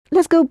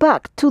let's go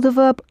back to the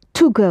verb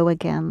to go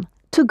again.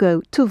 To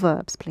go, two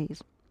verbs,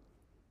 please.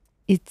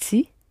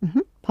 Идти,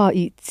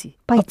 пойти.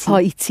 Пойти.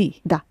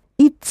 Пойти. Да.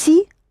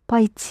 Идти,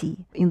 пойти.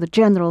 In the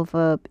general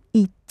verb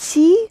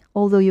идти,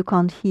 although you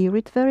can't hear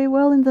it very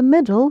well in the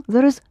middle,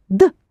 there is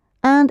d.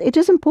 And it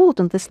is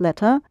important, this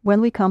letter,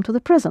 when we come to the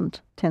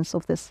present tense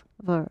of this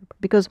verb.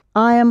 Because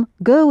I am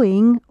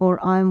going or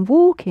I am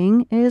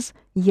walking is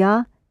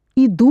я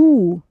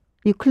иду.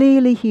 You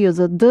clearly hear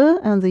the d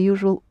and the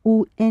usual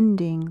u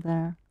ending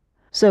there.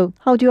 So,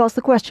 how do you ask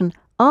the question?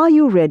 Are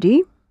you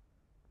ready?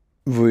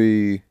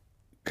 Вы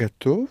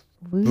готов?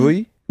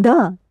 Вы?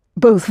 Да,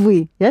 both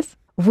вы, yes?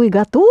 Вы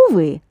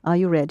готовы? Are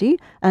you ready?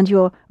 And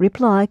your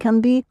reply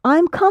can be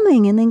I'm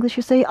coming. In English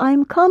you say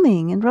I'm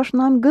coming. In Russian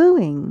I'm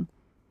going.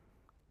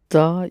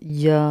 Да,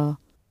 я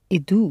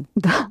иду.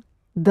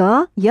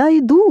 Да, я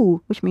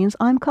иду, which means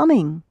I'm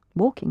coming,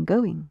 walking,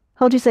 going.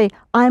 How do you say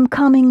I'm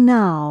coming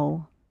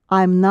now?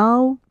 I'm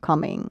now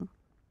coming.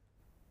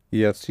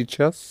 Я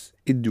сейчас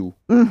иду.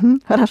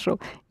 Хорошо.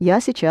 Я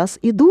сейчас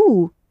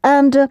иду.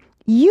 And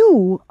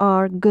you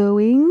are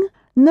going,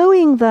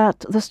 knowing that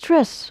the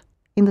stress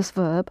in this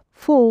verb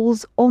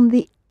falls on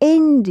the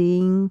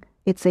ending.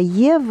 It's a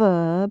ye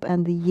verb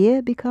and the ye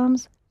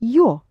becomes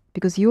yo.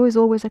 Because yo is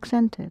always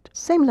accented.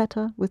 Same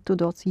letter with two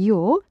dots,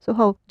 yo. So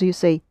how do you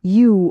say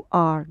you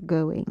are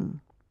going?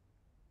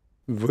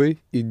 Вы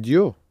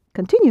идете.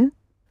 Continue.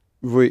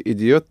 Вы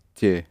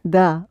идете.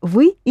 Да,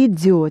 вы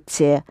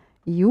идете.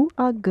 You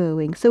are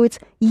going. So it's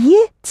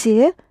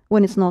ете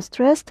when it's not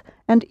stressed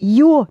and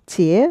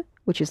йоте,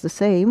 which is the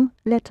same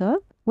letter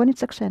when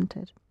it's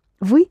accented.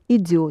 Вы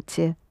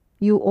идете.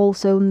 You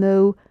also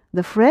know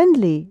the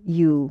friendly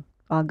you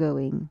are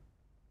going.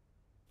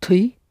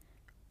 Ты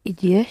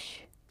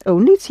идешь.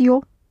 Only it's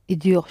yo.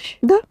 Идешь.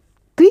 Да,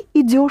 ты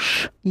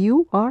идешь.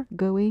 You are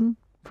going,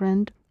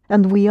 friend.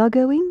 And we are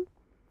going?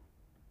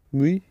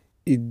 Мы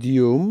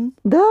идем.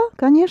 Да,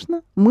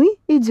 конечно. Мы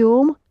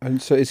идем. And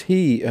so is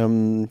he,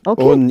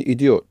 Okay. он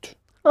идет.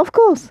 Of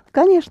course,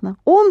 конечно.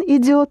 Он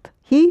идет.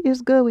 He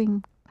is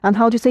going. And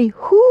how do you say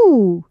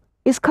who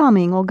is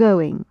coming or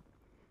going?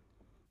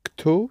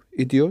 Кто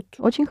идет?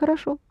 Очень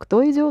хорошо.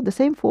 Кто идет? The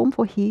same form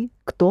for he.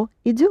 Кто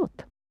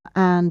идет?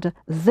 And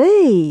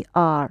they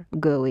are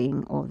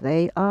going or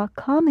they are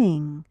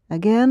coming.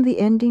 Again, the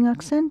ending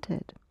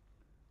accented.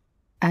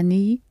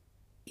 Они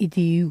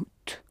идут.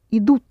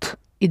 Идут.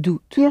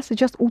 Идут. Yes, it's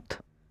just ut.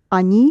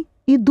 Они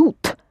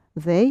идут.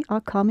 They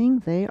are coming,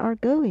 they are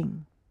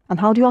going. And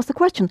how do you ask the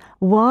question?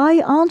 Why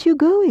aren't you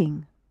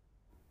going?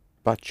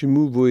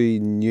 Почему вы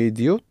не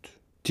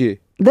идете?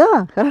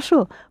 Да,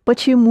 хорошо.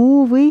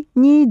 Почему вы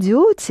не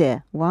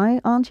идете? Why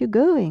aren't you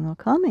going or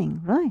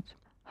coming? Right.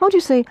 How do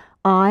you say,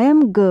 I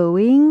am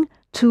going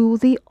to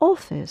the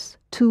office?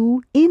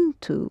 To,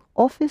 into.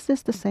 Office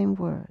is the same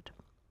word.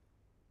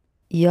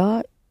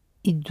 Я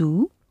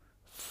иду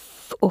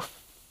в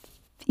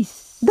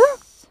офис. Да.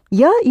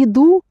 Я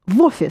иду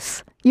в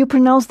офис. You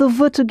pronounce the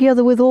v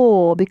together with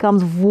o,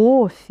 becomes в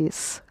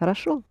офис.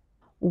 Хорошо.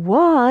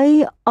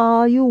 Why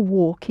are you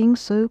walking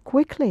so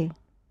quickly?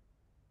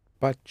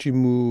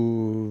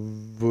 Почему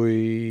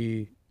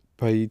вы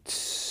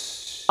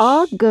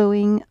Are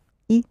going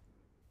и.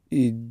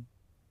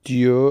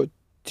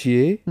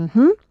 идете?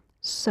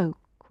 So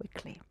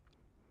quickly.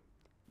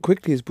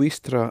 Quickly is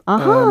быстро.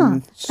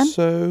 Ага.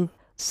 So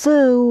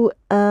So,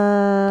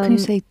 Can you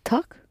say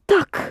так?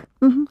 так.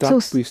 так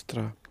So,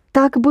 быстро.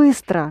 так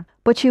быстро.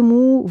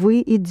 Почему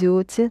вы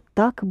идете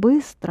так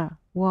быстро?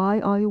 Why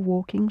are you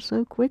walking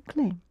so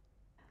quickly?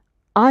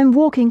 I'm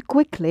walking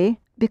quickly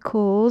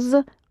because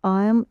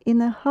I'm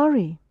in a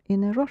hurry,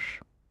 in a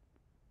rush.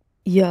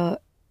 Я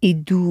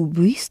иду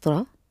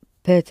быстро,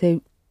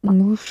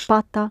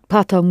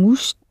 потому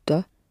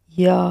что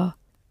я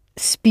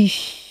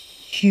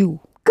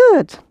спешу.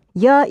 Good.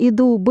 Я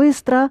иду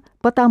быстро,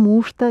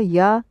 потому что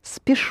я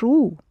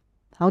спешу.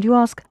 How do you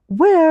ask,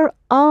 where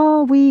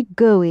are we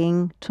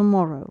going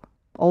tomorrow?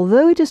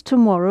 Although it is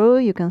tomorrow,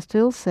 you can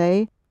still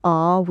say,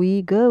 are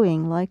we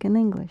going, like in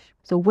English.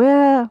 So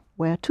where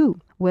to?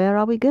 Where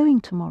are we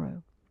going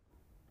tomorrow?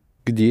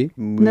 Где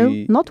No,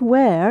 мы? not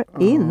where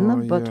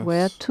in, but yes.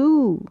 where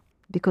to,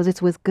 because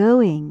it's with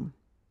going.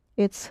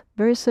 It's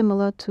very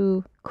similar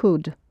to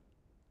could.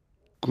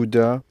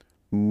 Куда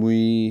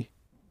мы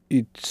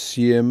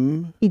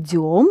идем?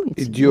 Идем.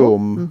 It's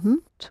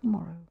Идем.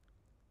 Tomorrow.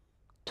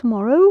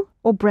 Tomorrow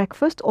or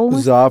breakfast,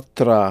 almost.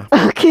 Завтра.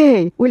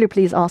 Okay. Will you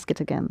please ask it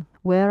again?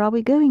 Where are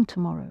we going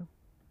tomorrow?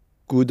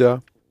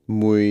 Куда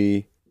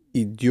мы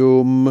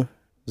идем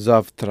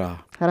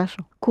завтра?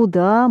 Хорошо.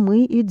 Куда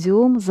мы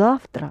идем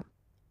завтра?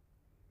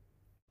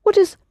 What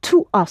is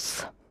to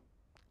us?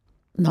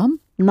 Нам?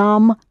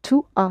 Нам,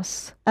 to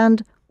us.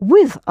 And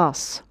with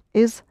us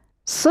is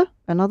с,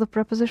 another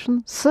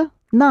preposition, с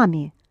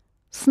нами,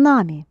 с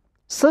нами.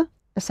 С,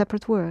 a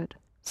separate word.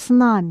 С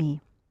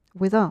нами,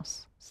 with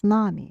us, с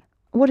нами.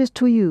 What is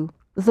to you?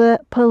 The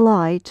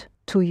polite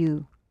to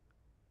you.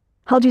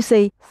 How do you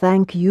say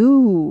thank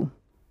you?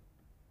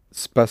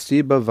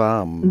 Спасибо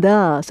вам.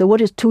 Да, so what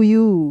is to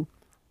you?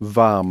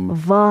 Vam.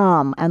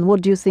 Vam. And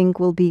what do you think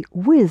will be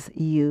with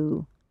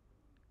you?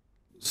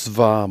 S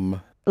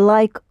vám.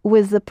 Like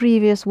with the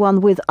previous one,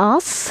 with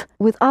us.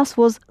 With us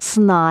was s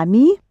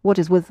nami. What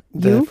is with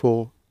you?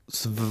 Therefore,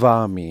 s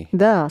vámi.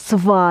 Da, s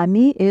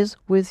vami is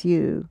with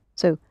you.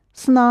 So,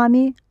 s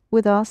nami,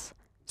 with us,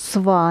 s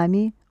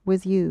vami,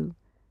 with you.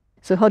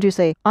 So how do you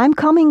say, I'm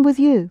coming with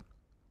you?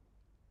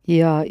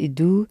 Я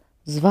иду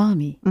с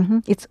вами.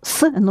 It's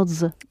s and not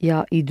z.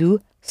 Я иду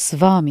с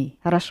вами.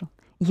 Хорошо.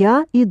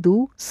 Я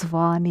иду с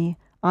вами.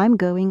 I'm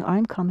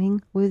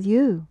coming with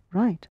you.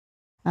 Right.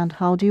 And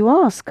how do you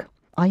ask?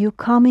 Are you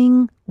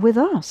coming with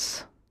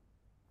us?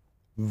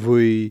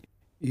 Вы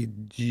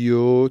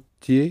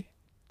идете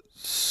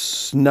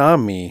с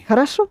нами.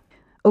 Хорошо.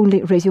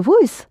 Only raise your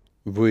voice.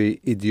 Вы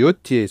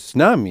идете с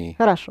нами.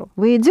 Хорошо.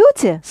 Вы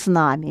идете с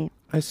нами?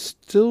 I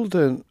still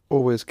don't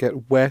always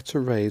get where to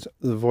raise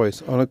the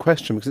voice on a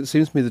question, because it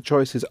seems to me the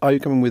choice is, are you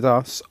coming with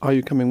us? Are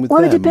you coming with Well,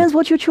 them? it depends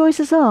what your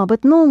choices are,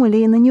 but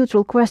normally in a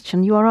neutral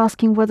question you are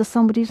asking whether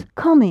somebody's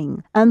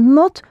coming and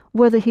not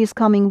whether he's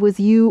coming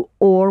with you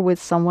or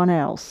with someone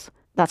else.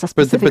 That's a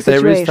specific but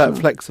situation. there is that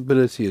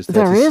flexibility, is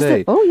there to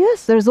say. Oh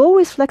yes, there's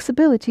always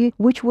flexibility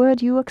which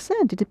word you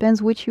accent. It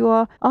depends which you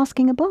are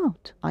asking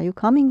about. Are you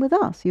coming with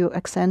us? You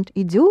accent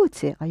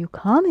идете. Are you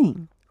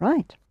coming?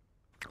 Right.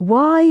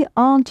 Why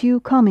aren't you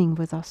coming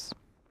with us?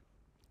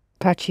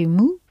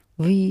 Почему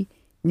вы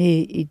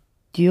не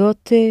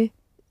идете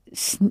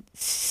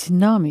с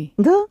нами?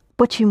 Да,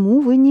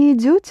 почему вы не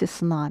идете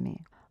с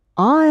нами?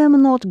 I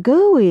am not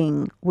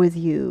going with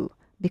you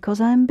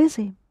because I am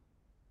busy.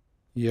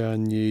 Я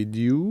не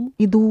иду.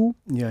 Иду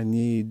Я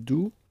не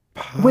иду.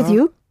 with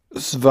you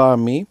С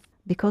вами.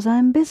 because I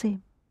am busy.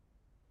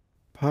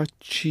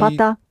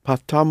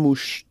 Потому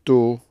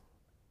что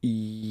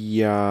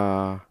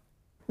я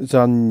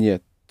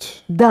занят.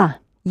 Да,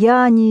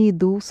 я не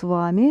иду с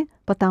вами,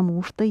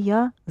 потому что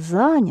я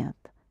занят.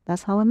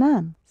 That's how a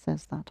man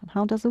says that. And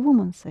how does a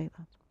woman say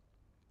that?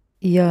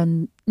 Я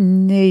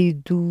не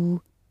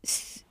иду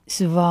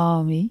с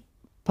вами,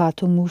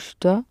 потому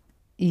что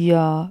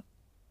я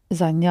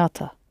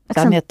занята.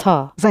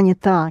 Занята.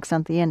 Занята,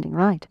 accent the ending,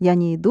 right. Я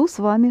не иду с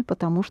вами,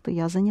 потому что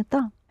я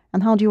занята.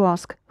 And how do you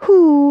ask,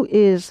 who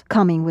is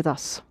coming with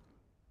us?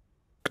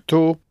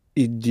 Кто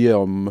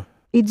идем?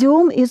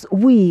 Idiom is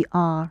we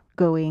are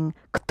going.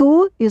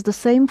 Кто is the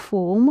same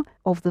form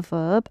of the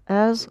verb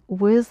as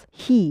with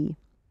he.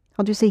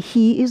 How do you say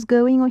he is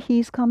going or he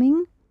is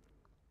coming?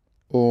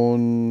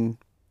 Он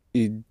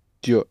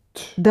идет.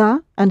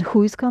 Да, and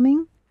who is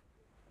coming?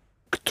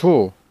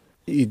 Кто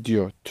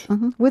идет?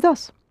 With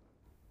us.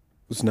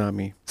 С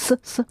нами.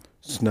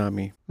 С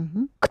нами.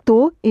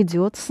 Кто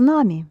идет с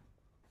нами?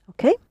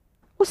 Okay?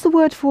 What's the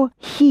word for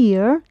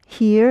here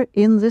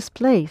in this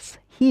place?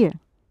 Here.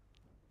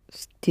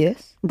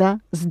 Здесь. Да,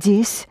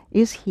 здесь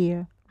is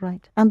here,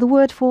 right. And the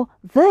word for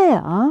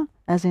there,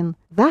 as in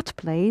that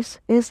place,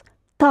 is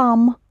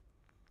там.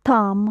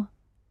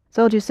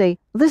 So how do you say,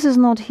 this is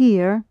not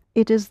here,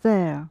 it is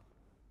there?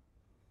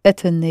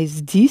 Это не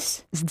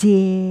здесь.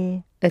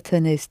 Здесь. Это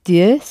не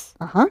здесь.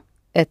 Ага.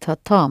 Это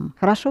там.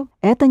 Хорошо.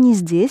 Это не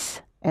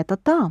здесь, это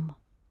там.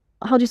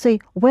 How do you say,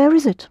 where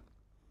is it?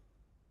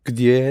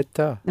 Где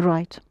это?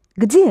 Right.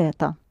 Где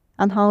это?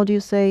 And how do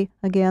you say,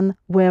 again,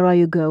 where are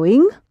you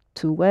going?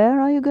 To where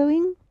are you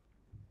going?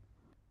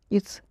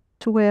 It's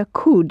to where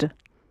could.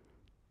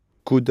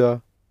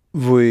 Куда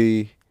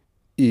вы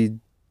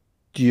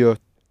идете?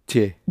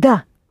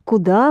 Да.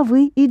 Куда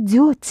вы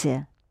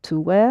идете? To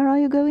where are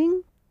you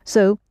going?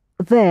 So,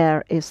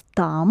 there is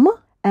там,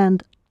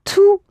 and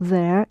to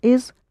there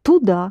is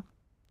туда.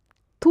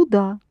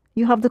 Туда.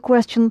 You have the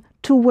question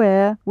to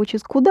where, which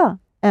is куда,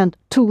 and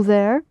to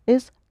there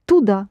is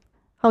туда.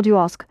 How do you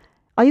ask?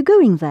 Are you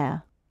going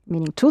there?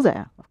 Meaning to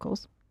there, of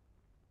course.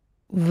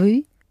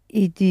 Вы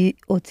идете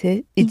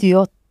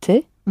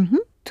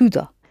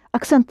туда.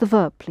 Accent the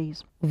verb,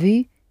 please.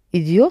 Вы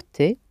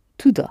идете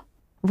туда.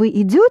 Вы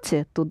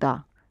идете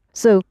туда.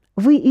 So,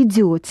 вы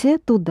идете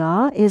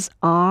туда is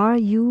are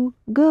you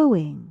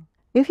going?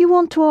 If you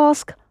want to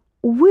ask,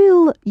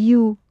 will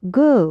you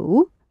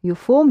go, you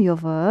form your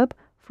verb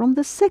from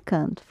the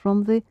second,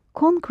 from the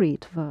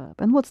concrete verb.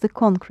 And what's the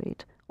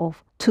concrete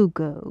of to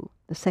go,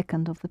 the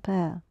second of the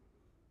pair?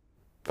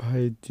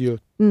 Пойдете.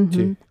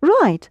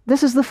 Right.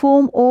 This is the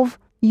form of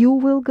you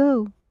will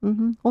go.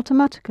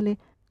 Automatically,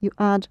 you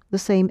add the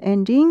same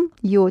ending,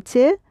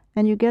 yote,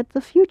 and you get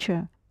the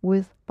future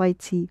with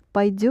пойти,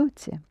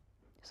 пойдете.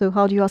 So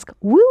how do you ask,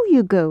 will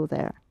you go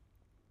there?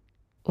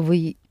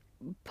 Вы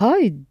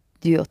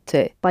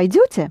пойдете.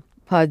 Пойдете?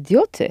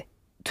 Пойдете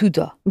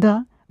туда.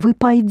 Да. Вы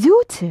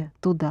пойдете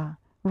туда.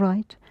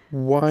 Right.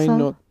 Why So-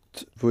 not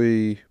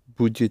вы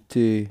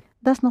будете?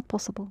 That's not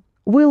possible.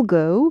 Will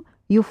go,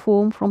 you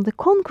form from the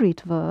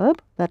concrete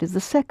verb, that is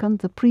the second,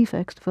 the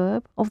prefixed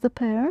verb of the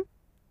pair.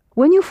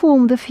 When you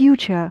form the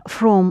future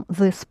from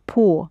this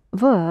poor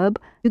verb,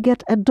 you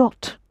get a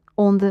dot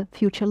on the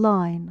future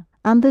line.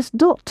 And this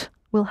dot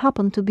will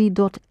happen to be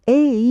dot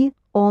A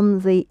on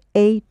the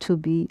A to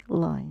B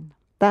line.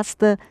 That's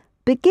the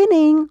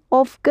beginning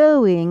of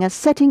going, as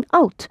setting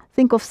out.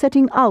 Think of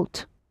setting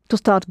out to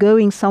start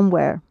going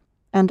somewhere.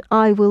 And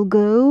I will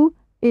go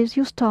is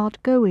you start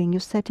going, you're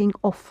setting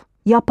off.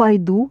 Я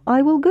пойду,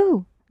 I will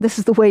go. This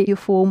is the way you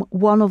form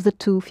one of the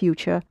two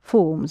future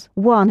forms.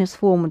 One is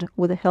formed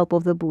with the help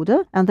of the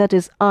Buddha, and that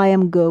is I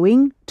am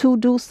going to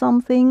do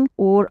something,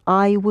 or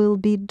I will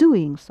be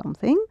doing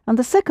something. And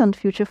the second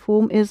future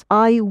form is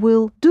I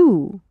will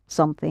do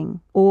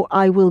something, or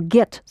I will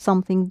get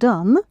something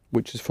done.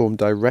 Which is formed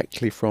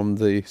directly from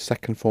the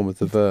second form of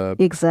the verb.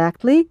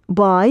 Exactly,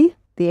 by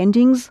the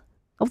endings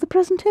of the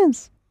present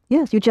tense.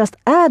 Yes, you just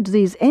add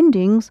these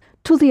endings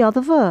to the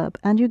other verb,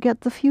 and you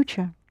get the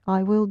future.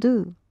 I will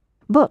do.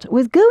 But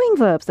with going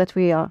verbs that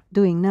we are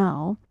doing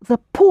now, the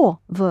po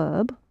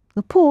verb,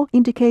 the po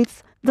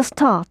indicates the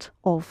start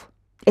of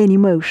any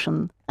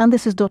motion. And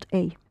this is dot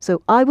A.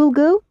 So I will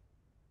go.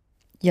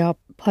 Я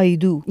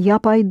пойду. Я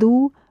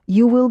пойду.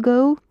 You will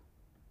go.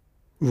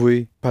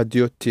 Вы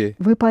пойдете.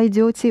 Вы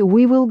пойдете.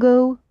 We will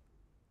go.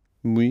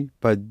 Мы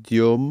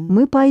пойдем.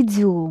 Мы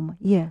пойдем.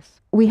 Yes.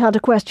 We had a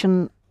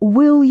question.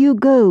 Will you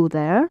go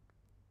there?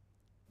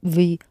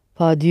 Вы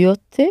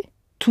пойдете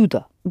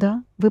туда.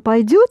 Да. Вы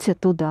пойдете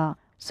туда.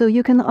 So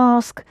you can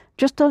ask,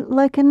 just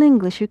like in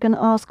English, you can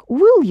ask,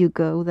 will you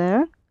go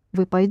there?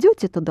 Вы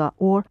пойдете туда?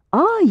 Or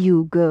are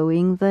you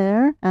going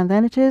there? And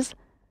then it is,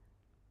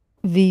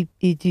 Вы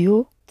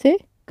идете?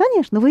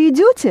 конечно, вы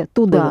идете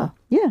туда. Туда.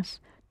 Yes.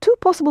 Two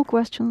possible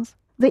questions.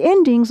 The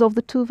endings of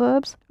the two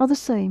verbs are the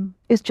same.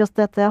 It's just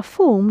that they are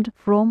formed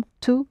from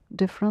two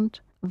different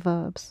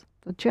verbs.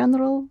 The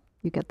general,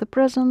 you get the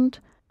present,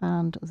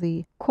 and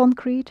the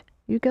concrete,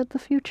 you get the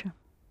future.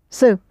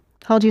 So,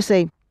 how do you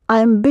say, I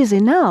am busy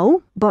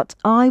now, but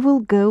I will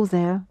go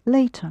there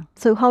later.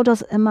 So how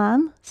does a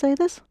man say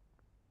this?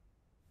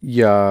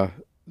 Я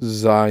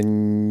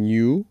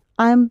занят.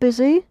 I am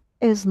busy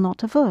is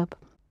not a verb.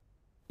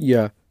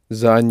 Я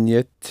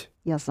занят.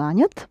 Я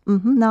занят.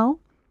 Now,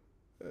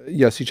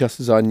 Я сейчас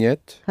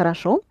занят.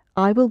 хорошо.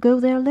 I will go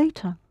there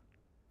later.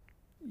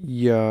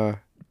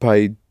 Я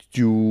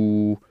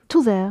пойду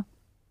To there.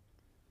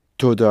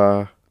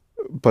 туда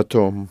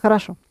потом.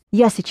 Хорошо.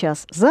 Я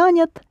сейчас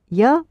занят.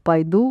 Я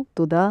пойду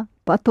туда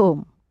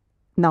потом.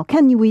 Now,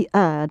 can we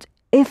add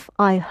if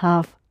I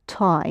have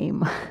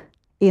time?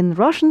 In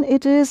Russian,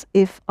 it is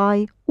if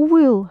I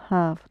will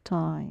have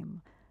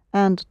time.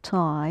 And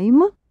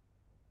time.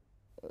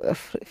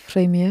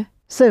 Время.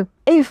 So,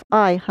 if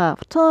I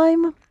have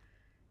time.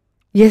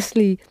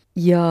 Если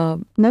я...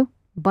 No,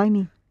 by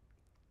me.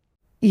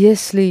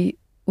 Если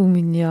у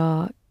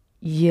меня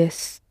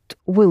есть...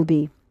 Will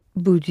be.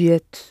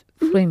 Будет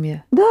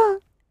время. Да.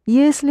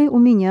 Если у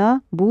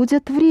меня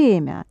будет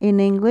время. In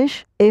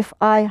English, if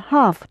I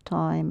have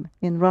time.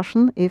 In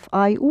Russian, if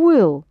I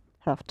will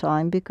have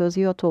time, because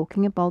you are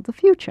talking about the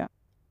future.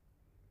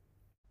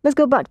 Let's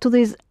go back to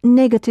these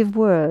negative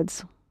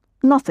words.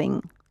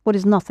 Nothing. What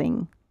is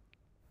nothing?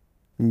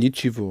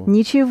 Ничего.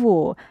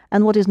 Ничего.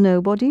 And what is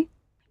nobody?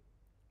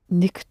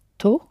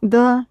 Никто.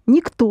 Да,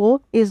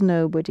 никто is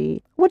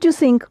nobody. What do you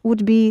think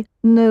would be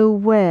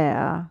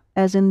nowhere,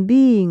 as in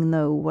being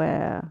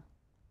nowhere?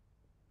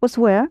 What's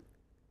where?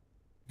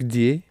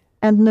 Где?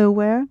 And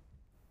nowhere?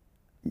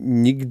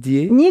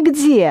 Нигде.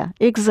 Нигде,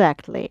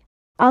 exactly.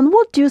 And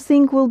what do you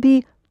think will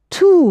be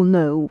to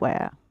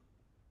nowhere?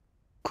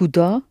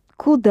 Куда?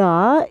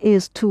 Куда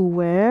is to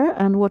where,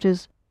 and what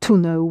is to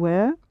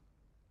nowhere?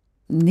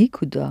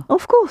 Никуда.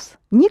 Of course,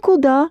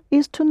 никуда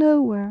is to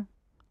nowhere.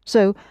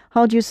 So,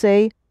 how do you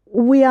say,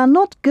 we are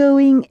not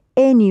going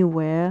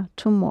anywhere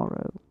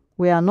tomorrow?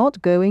 We are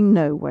not going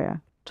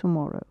nowhere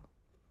tomorrow.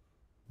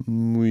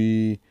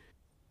 Мы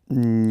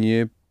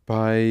не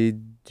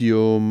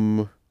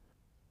пойдем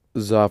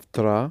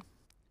завтра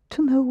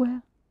To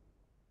nowhere.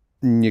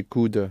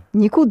 никуда.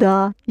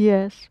 Никуда,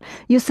 yes.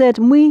 You said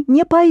мы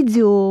не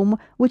пойдем,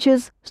 which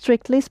is,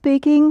 strictly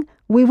speaking,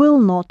 we will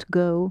not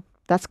go.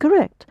 That's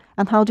correct.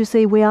 And how do you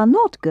say we are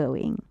not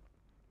going?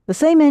 The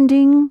same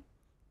ending.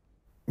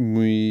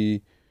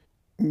 Мы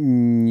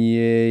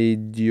не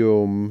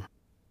идем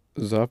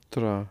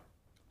завтра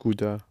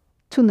куда?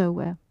 To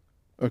nowhere.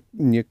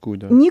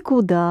 Некуда.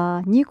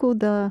 Никуда,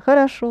 никуда.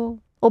 Хорошо.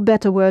 Or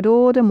better word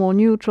order, more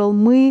neutral.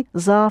 Мы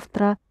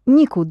завтра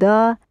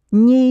никуда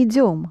не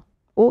идем.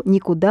 Or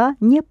никуда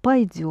не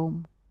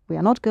пойдем. We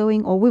are not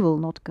going or we will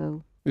not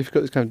go. If you've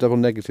got this kind of double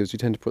negatives, you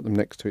tend to put them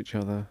next to each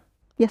other.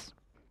 Yes,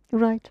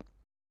 right.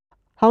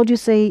 How do you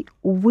say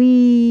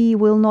we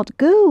will not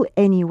go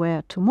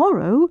anywhere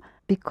tomorrow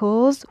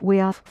because we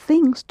have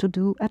things to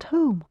do at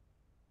home?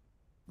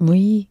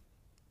 Мы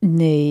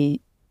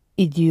не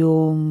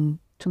идем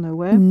To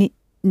nowhere.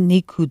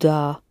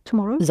 никуда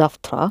Tomorrow.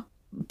 завтра,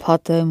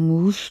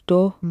 потому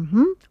что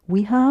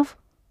We have.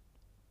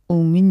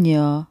 у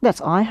меня,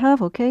 That's I have,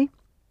 okay.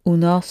 у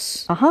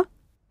нас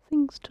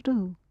Things to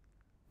do.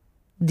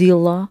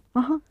 дела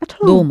At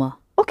home. дома.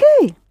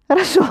 Окей,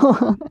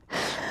 хорошо.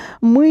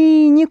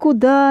 Мы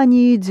никуда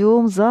не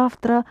идем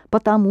завтра,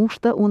 потому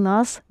что у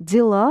нас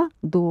дела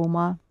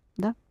дома.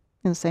 Да?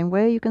 In the same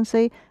way, you can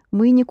say,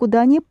 Мы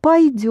никуда не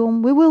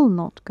пойдем. We will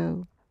not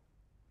go.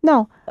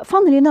 Now,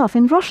 funnily enough,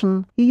 in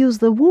Russian, you use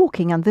the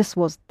walking, and this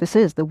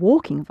is the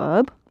walking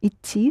verb,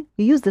 идти.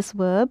 You use this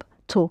verb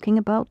talking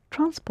about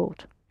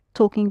transport,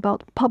 talking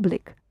about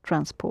public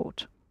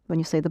transport. When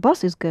you say the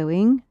bus is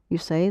going, you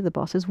say the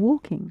bus is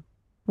walking.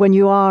 When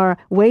you are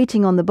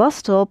waiting on the bus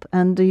stop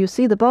and you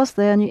see the bus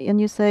there and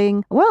you're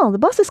saying, well, the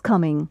bus is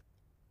coming.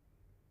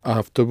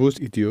 Автобус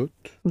идет.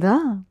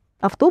 Да,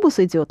 автобус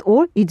идет,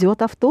 or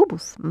идет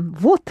автобус.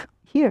 Вот,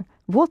 here,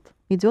 вот,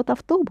 идет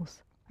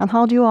автобус. And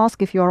how do you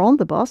ask if you are on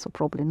the bus, or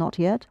probably not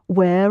yet,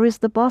 where is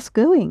the bus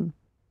going?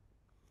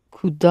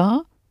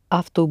 Куда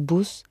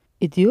автобус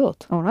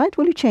идет? All right,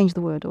 will you change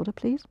the word order,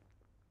 please?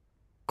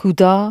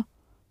 Куда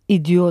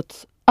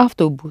идет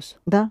автобус?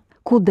 Да.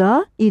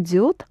 Куда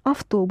идет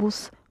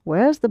автобус?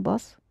 Where's the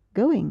bus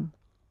going?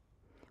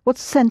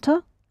 What's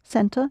center?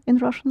 Center in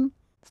Russian?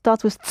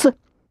 Starts with ц.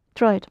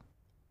 Try it.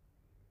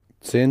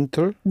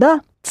 Центр.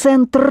 Да,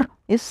 центр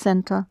is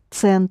center.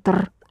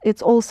 Центр.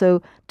 It's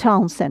also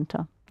town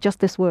center. Just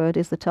this word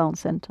is the town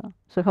center.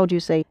 So how do you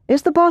say,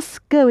 is the bus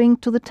going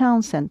to the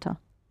town center?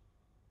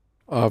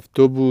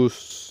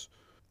 Автобус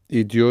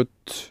идет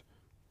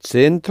в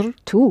центр.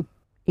 To.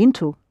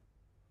 Into.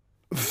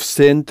 В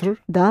центр.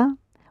 Да.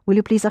 Will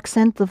you please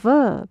accent the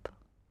verb?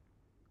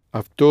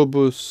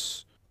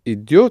 Автобус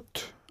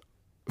идет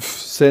в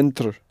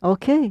центр.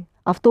 Okay.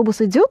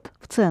 Автобус идет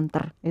в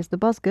центр. Is the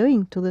bus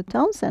going to the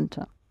town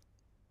center?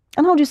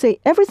 And how do you say,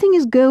 everything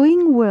is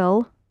going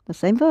well? The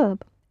same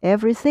verb.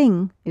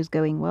 Everything is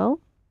going well.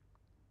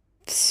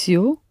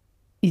 Все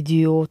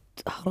идет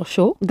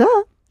хорошо.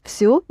 Да,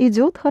 все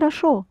идет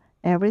хорошо.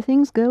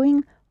 Everything's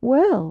going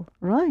well.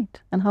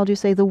 Right. And how do you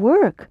say the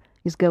work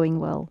is going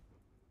well?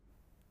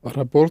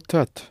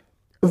 Работать.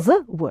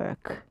 The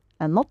work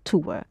and not to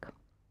work.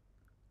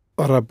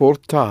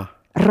 Работа.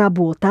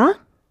 Работа.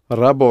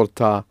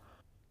 Работа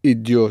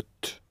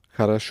идет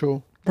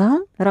хорошо.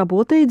 Да,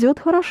 работа идет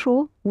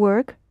хорошо.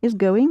 Work is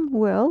going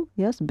well.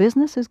 Yes,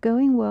 business is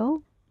going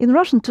well. In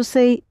Russian, to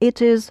say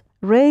it is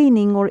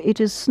raining or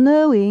it is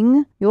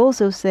snowing, you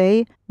also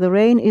say the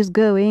rain is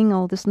going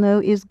or the snow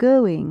is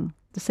going.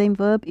 The same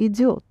verb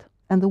идет.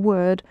 And the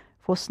word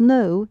for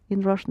snow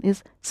in Russian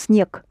is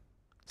снег.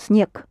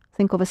 Снег.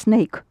 Think of a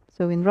snake.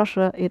 So in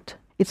Russia, it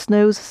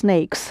snows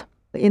snakes.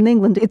 In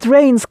England, it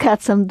rains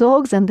cats and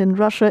dogs, and in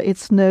Russia, it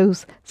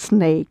snows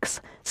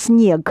snakes.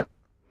 Снег.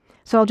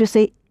 So I'll just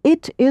say,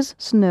 it is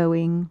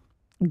snowing.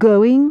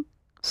 Going,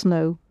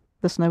 snow.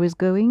 The snow is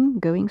going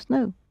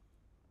snow.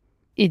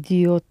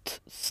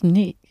 Идет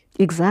снег.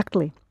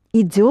 Exactly.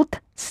 Идет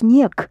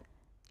снег.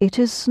 It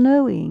is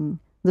snowing.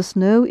 The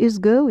snow is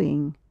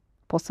going.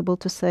 Possible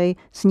to say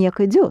снег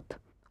идет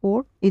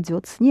or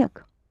идет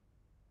снег.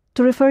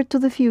 To refer to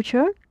the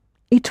future,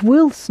 it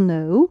will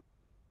snow.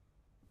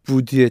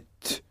 Будет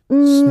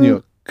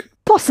снег.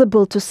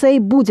 Possible to say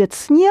будет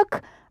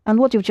снег, and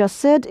what you've just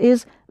said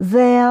is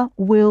there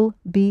will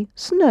be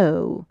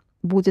snow.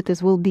 Будет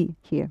is will be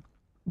here.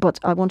 But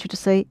I want you to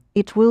say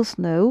it will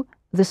snow,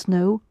 the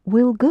snow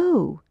will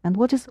go. And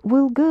what is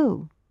will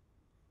go?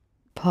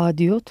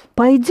 Пойдет.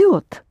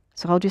 Пойдет.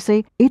 So how do you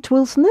say it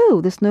will snow,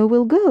 the snow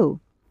will go?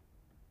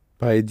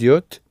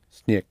 Пойдет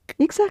снег.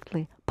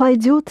 Exactly.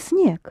 Пойдет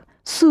снег.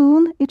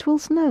 Soon it will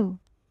snow.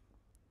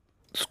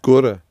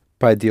 Скоро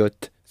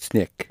пойдет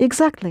снег.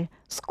 Exactly.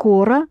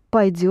 Скоро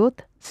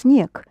пойдет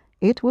снег.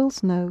 It will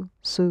snow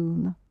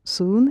soon.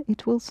 Soon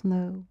it will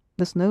snow.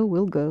 The snow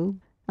will go.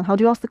 And how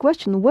do you ask the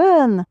question?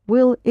 When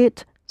will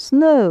it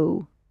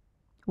snow?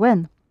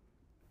 When?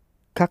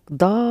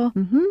 Когда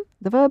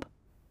The verb.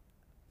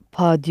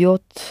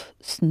 пойдет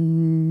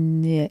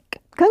снег?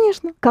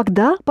 Конечно.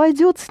 Когда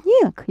пойдет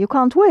снег? You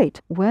can't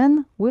wait.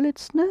 When will it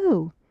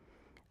snow?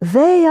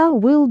 There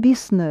will be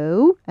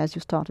snow, as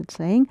you started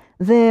saying.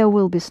 There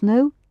will be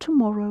snow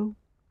tomorrow.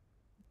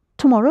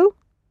 Tomorrow?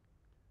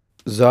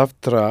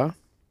 Завтра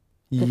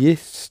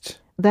есть.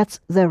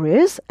 That's there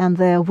is, and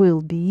there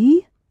will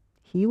be.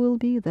 He will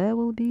be, there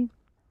will be.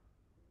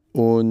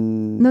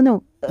 Он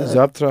No.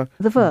 завтра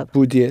The verb.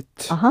 будет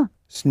Ага.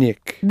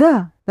 снег.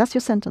 Да, that's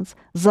your sentence.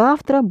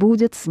 Завтра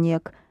будет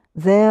снег.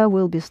 There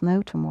will be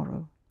snow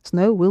tomorrow.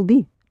 Snow will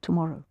be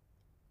tomorrow.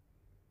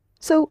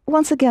 So,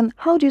 once again,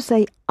 how do you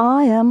say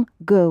I am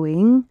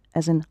going,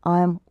 as in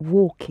I am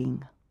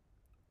walking?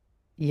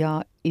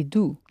 Я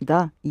иду.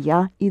 Да,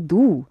 я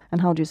иду.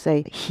 And how do you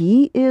say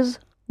he is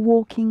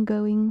walking,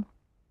 going?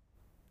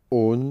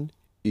 Он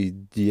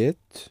идет.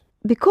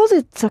 Because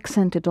it's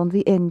accented on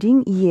the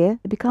ending «е»,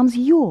 it becomes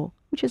 «ё»,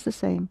 which is the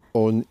same.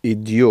 Он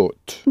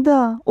идет.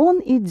 Да,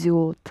 он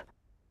идет.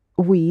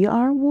 We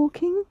are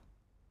walking.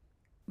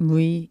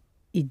 Мы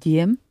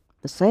идем.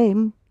 The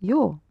same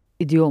 «ё».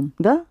 Идем.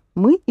 Да,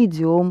 мы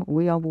идем,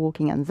 we are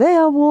walking, and they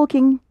are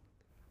walking.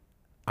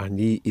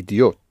 Они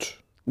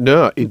идет.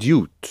 No,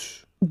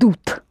 идут.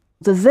 Дут.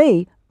 The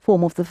they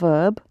form of the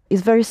verb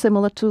is very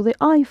similar to the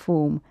I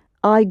form.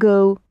 I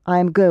go, I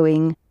am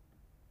going.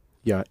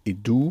 Я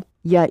иду.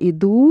 Я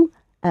иду,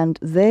 and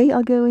they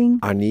are going.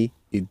 Они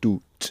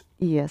идут.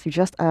 Yes, you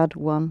just add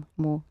one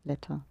more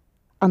letter.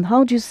 And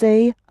how do you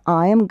say,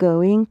 I am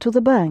going to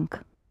the bank?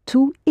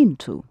 To,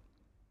 into.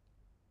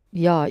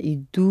 Я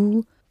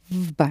иду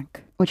в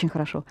банк. Очень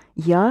хорошо.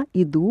 Я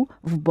иду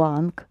в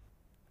банк.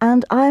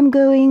 And I am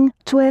going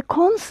to a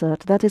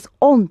concert, that is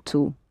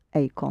onto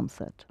a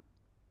concert.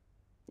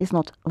 It's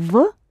not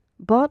в,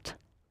 but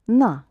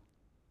на.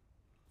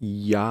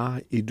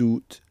 Я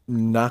иду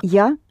на...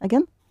 Я,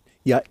 again?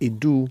 Я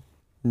иду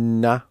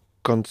на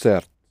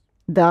концерт.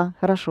 Да,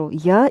 хорошо.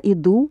 Я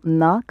иду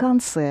на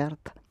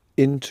концерт.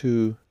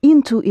 Into...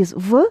 Into is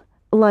v,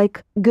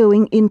 like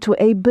going into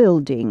a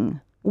building,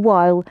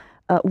 while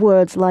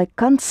words like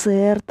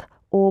концерт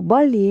or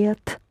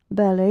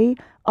ballet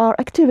are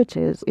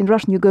activities. In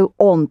Russian, you go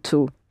on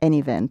to an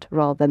event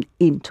rather than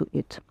into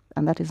it,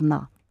 and that is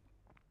na.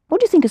 What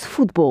do you think is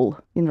football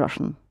in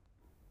Russian?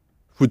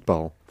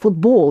 Football.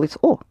 Football, it's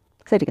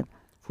say it again.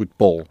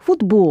 Football.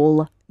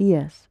 Football,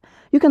 yes.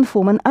 You can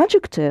form an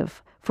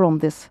adjective from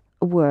this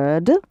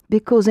word,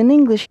 because in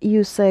English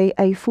you say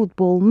a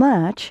football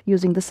match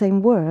using the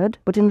same word,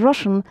 but in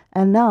Russian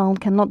a noun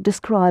cannot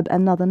describe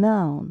another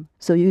noun.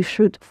 So you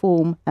should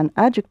form an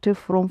adjective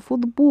from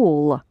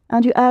football,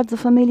 and you add the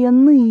familiar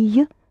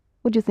ny.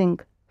 What do you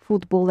think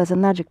football as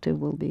an adjective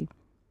will be?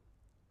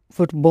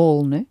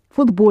 Футбольный.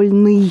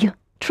 Футбольный.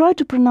 Try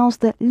to pronounce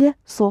the l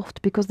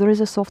soft, because there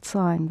is a soft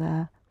sign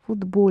there.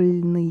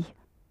 Футбольный.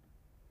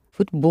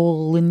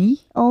 Футбольный.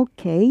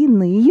 Okay,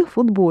 ный,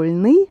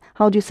 футбольный.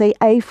 How do you say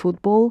a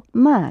football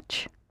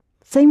match?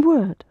 Same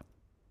word.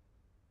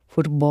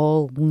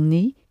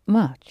 Футбольный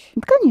матч.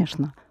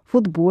 Конечно,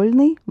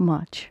 футбольный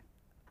матч.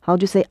 How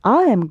do you say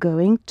I am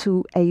going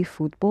to a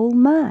football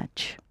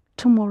match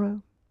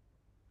tomorrow?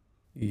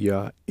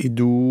 Я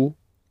иду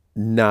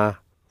на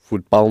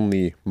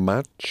футбольный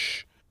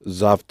матч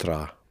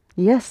завтра.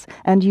 Yes,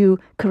 and you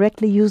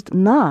correctly used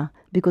на,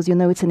 because you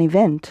know it's an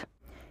event.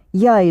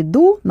 Я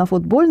иду на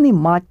футбольный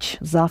матч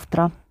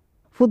завтра.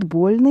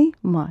 Футбольный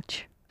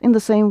матч. In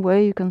the same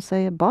way you can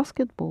say a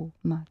basketball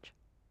match.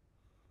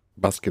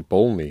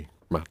 Баскетбольный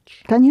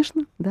матч.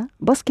 Конечно, да.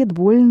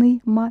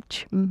 Баскетбольный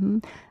матч.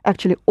 Mhm.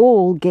 Actually,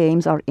 all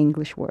games are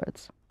English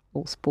words.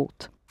 All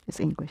sport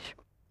is English.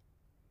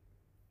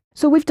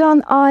 So we've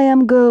done I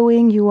am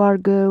going, you are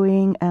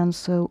going, and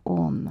so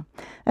on.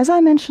 As I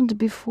mentioned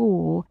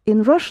before,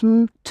 in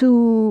Russian,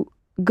 to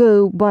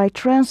go by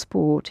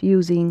transport,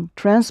 using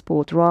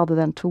transport rather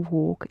than to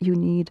walk, you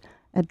need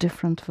a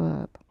different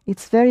verb.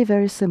 It's very,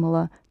 very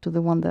similar to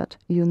the one that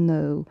you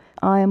know.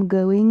 I am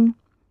going.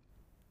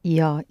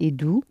 Я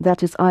иду.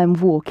 That is, I am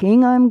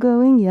walking, I am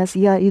going. Yes,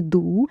 я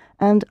иду.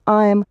 And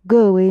I am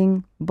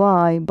going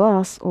by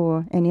bus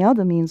or any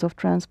other means of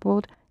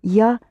transport.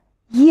 Я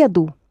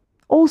еду.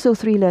 Also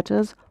 3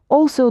 letters,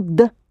 also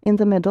d in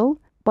the middle,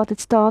 but it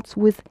starts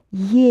with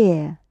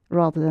ye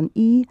rather than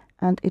e,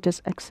 and it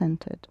is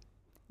accented.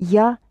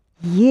 Я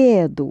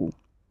еду.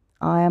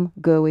 I am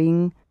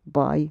going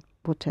by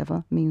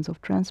whatever means of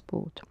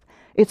transport.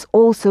 It's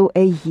also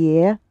a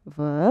ye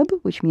verb,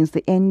 which means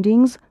the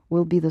endings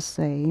will be the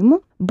same,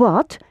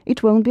 but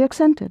it won't be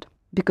accented,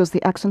 because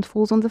the accent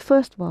falls on the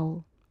first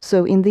vowel.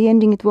 So in the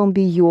ending it won't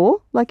be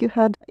your, like you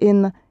had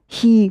in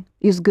he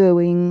is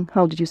going.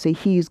 How did you say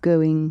he is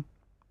going?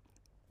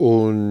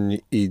 Он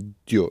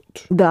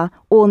идет. Да,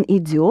 он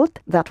идет.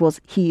 That was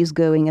he is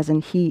going, as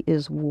in he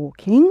is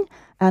walking.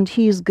 And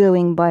he is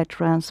going by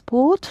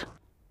transport.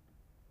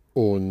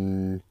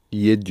 Он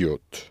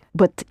едет.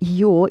 But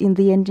your in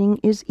the ending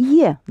is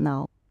ye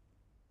now.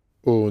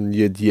 Он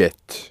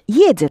едет.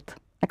 Едет.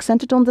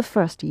 Accented on the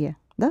first ye.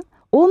 Да?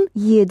 Он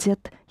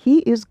едет. He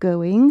is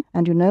going.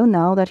 And you know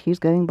now that he's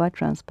going by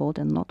transport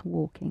and not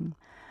walking.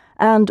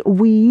 And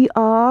we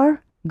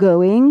are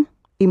going,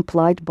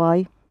 implied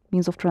by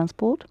means of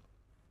transport.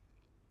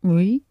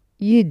 Мы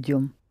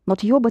едем.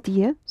 Not your, but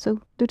ye. So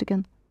do it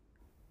again.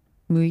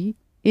 Мы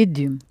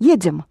едем.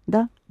 Едем,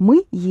 да.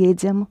 Мы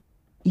едем.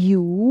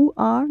 You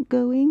are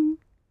going.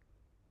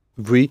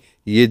 Вы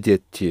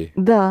едете.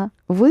 Да,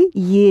 вы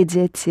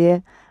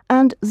едете.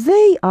 And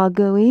they are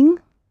going.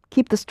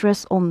 Keep the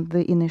stress on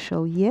the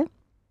initial ye.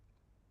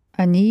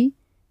 Они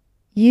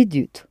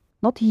едут.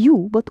 Not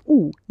you, but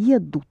у.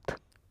 Едут.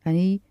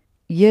 Они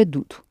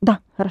едут. Да,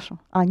 хорошо.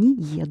 Они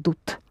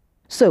едут.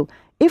 So,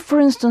 if for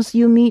instance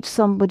you meet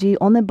somebody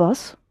on a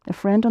bus, a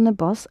friend on a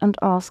bus, and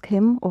ask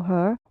him or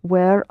her,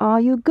 where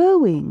are you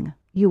going?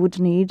 You would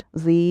need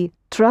the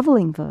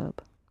traveling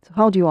verb. So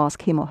how do you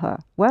ask him or her?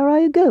 Where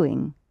are you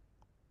going?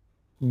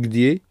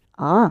 Где?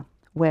 Ah,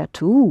 where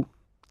to?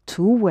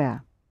 To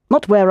where?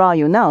 Not where are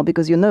you now,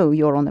 because you know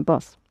you're on a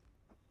bus.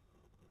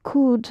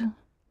 Could.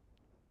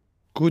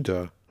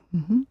 Куда?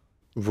 Mhm.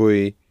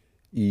 Вы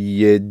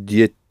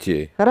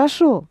едете.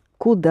 Хорошо.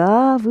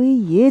 Куда вы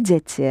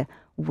едете?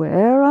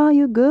 Where are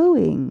you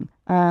going?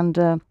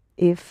 And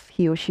if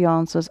he or she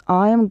answers,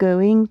 I am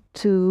going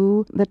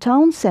to the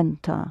town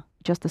center.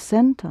 Just the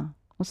center.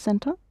 What's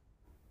center?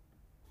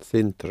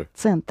 Центр.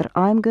 Center.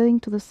 I'm going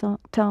to the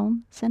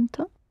town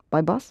center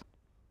by bus.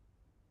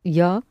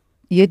 Я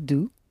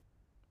еду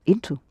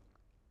Into.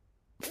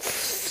 в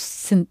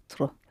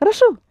центр.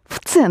 Хорошо. В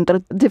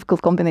центр.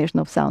 Difficult combination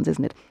of sounds,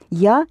 isn't it?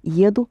 Я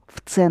еду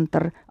в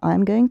центр.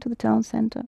 I'm going to the town center.